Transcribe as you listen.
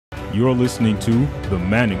You're listening to The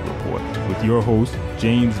Manning Report with your host,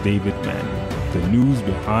 James David Manning, the news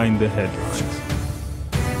behind the headlines.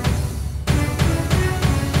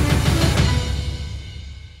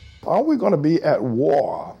 Are we going to be at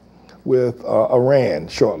war with Iran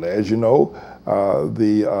shortly? As you know,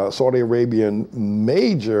 the Saudi Arabian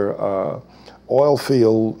major oil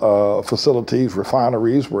field facilities,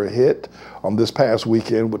 refineries were hit on this past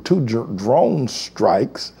weekend with two drone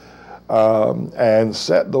strikes and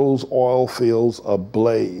set those oil fields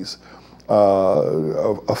ablaze,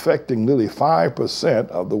 affecting nearly 5%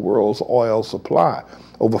 of the world's oil supply.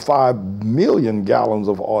 Over 5 million gallons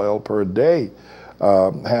of oil per day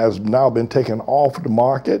has now been taken off the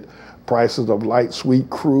market. Prices of light sweet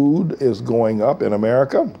crude is going up in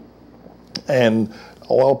America, and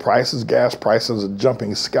oil prices, gas prices are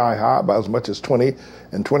jumping sky high by as much as 20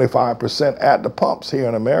 and 25% at the pumps here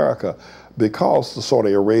in America because the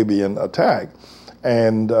Saudi Arabian attack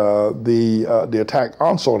and the attack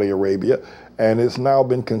on Saudi Arabia. And it's now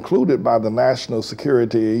been concluded by the national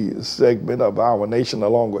security segment of our nation,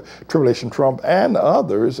 along with Tribulation Trump and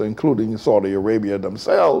others, including Saudi Arabia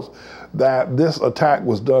themselves, that this attack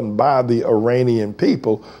was done by the Iranian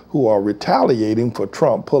people who are retaliating for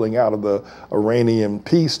Trump pulling out of the Iranian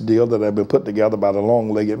peace deal that had been put together by the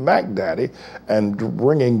long-legged Mac Daddy and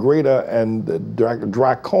bringing greater and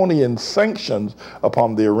draconian sanctions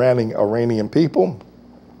upon the Iranian people.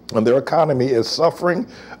 And their economy is suffering.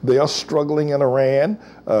 They are struggling in Iran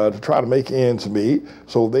to try to make ends meet.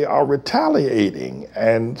 So they are retaliating.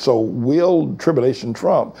 And so will Tribulation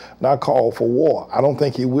Trump now call for war? I don't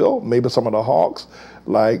think he will. Maybe some of the hawks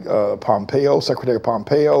like Pompeo, Secretary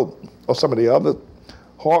Pompeo, or some of the other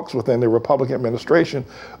hawks within the Republican administration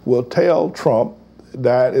will tell Trump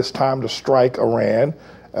that it's time to strike Iran,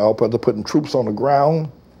 whether putting troops on the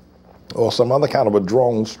ground or some other kind of a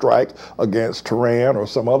drone strike against Tehran or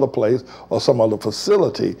some other place or some other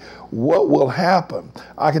facility. What will happen?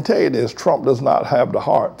 I can tell you this, Trump does not have the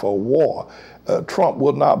heart for war. Trump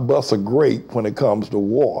will not bust a grape when it comes to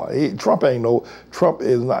war. Trump ain't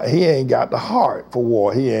he ain't got the heart for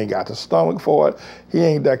war. He ain't got the stomach for it. He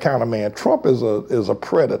ain't that kind of man. Trump is a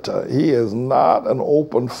predator. He is not an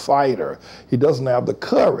open fighter. He doesn't have the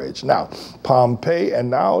courage. Now, Pompeo, and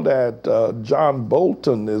now that John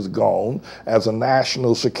Bolton is gone as a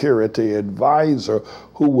national security advisor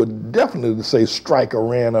who would definitely say strike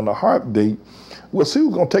Iran in a heartbeat, we'll see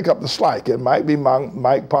who's going to take up the slack. It might be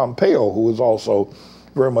Mike Pompeo, who is also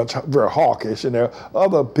very hawkish, and there are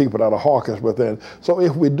other people that are hawkish within. So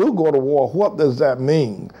if we do go to war, what does that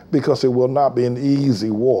mean? Because it will not be an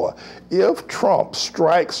easy war. If Trump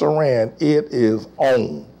strikes Iran, it is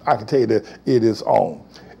on. I can tell you that it is on.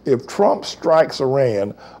 If Trump strikes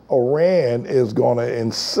Iran, Iran is going to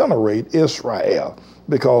incinerate Israel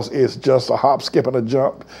because it's just a hop, skip, and a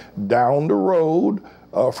jump down the road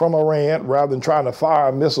from Iran. Rather than trying to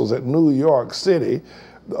fire missiles at New York City,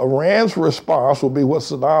 Iran's response will be what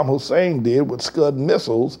Saddam Hussein did with Scud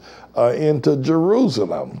missiles into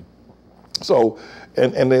Jerusalem. So,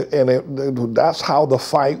 that's how the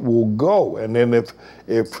fight will go. And then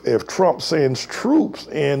if Trump sends troops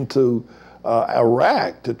into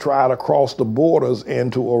Iraq to try to cross the borders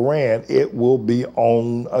into Iran, it will be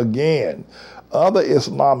on again. Other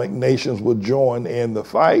Islamic nations will join in the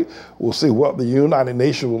fight. We'll see what the United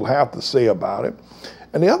Nations will have to say about it.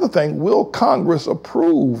 And the other thing, will Congress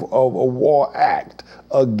approve of a war act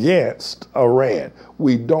against Iran?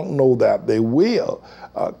 We don't know that they will.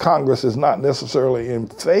 Congress is not necessarily in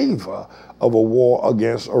favor of a war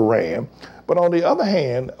against Iran. But on the other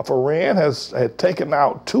hand, if Iran had taken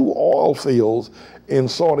out 2 oil fields in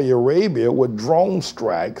Saudi Arabia with drone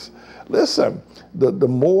strikes, listen, the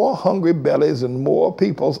more hungry bellies and more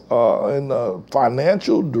people in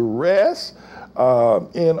financial duress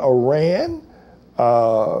in Iran,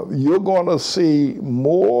 you're going to see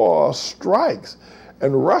more strikes.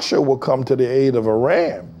 And Russia will come to the aid of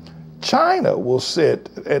Iran. China will sit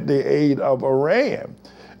at the aid of Iran.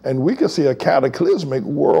 And we could see a cataclysmic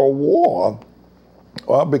world war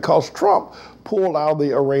because Trump pulled out of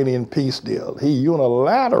the Iranian peace deal. He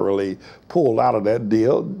unilaterally pulled out of that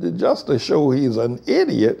deal just to show he's an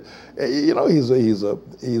idiot. You know, he's a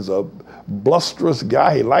blusterous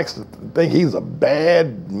guy. He likes to think he's a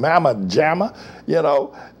bad mama jamma, you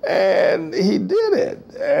know, and he did it.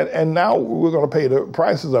 And now we're going to pay the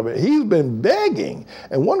prices of it. He's been begging.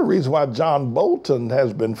 And one of the reasons why John Bolton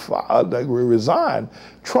has been resigned,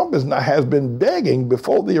 Trump has been begging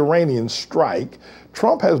before the Iranian strike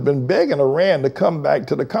Trump has been begging Iran to come back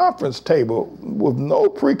to the conference table with no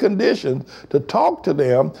preconditions to talk to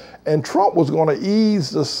them, and Trump was going to ease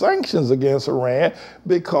the sanctions against Iran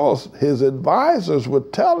because his advisors were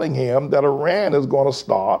telling him that Iran is going to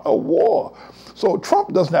start a war. So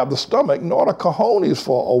Trump doesn't have the stomach nor the cojones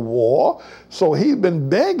for a war. So he's been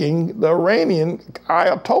begging the Iranian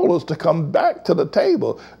Ayatollahs to come back to the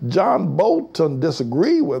table. John Bolton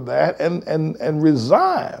disagreed with that and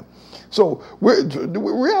resigned. So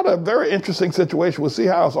we're at a very interesting situation. We'll see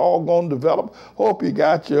how it's all going to develop. Hope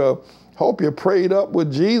you prayed up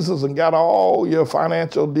with Jesus and got all your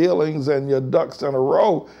financial dealings and your ducks in a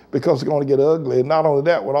row, because it's going to get ugly. And not only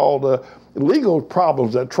that, with all the legal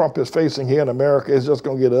problems that Trump is facing here in America, it's just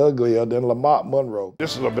going to get uglier than Lamont Monroe.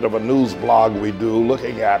 This is a bit of a news blog we do,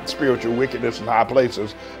 looking at spiritual wickedness in high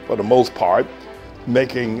places for the most part,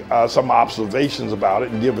 making some observations about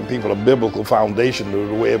it and giving people a biblical foundation to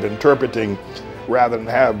the way of interpreting, rather than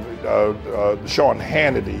have Sean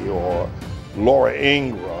Hannity or Laura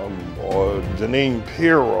Ingraham or Janine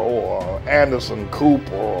Pirro or Anderson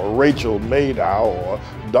Cooper or Rachel Maddow or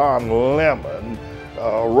Don Lemon,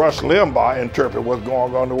 Rush Limbaugh interpret what's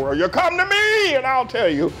going on in the world. You come to me and I'll tell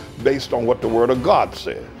you based on what the Word of God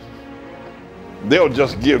says. They'll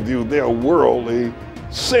just give you their worldly,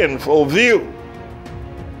 sinful view.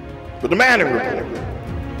 But the Manning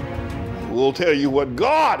Report will tell you what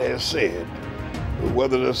God has said,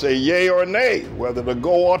 whether to say yea or nay, whether to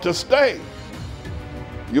go or to stay.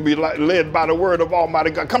 You'll be led by the word of Almighty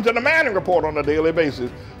God. Come to the Manning Report on a daily basis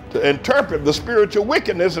to interpret the spiritual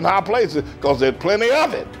wickedness in high places, because there's plenty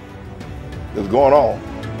of it that's going on.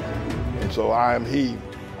 And so I'm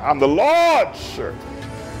the Lord's servant,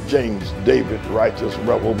 James David Righteous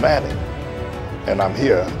Rebel Manning, and I'm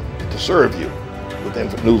here to serve you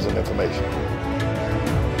with news and information.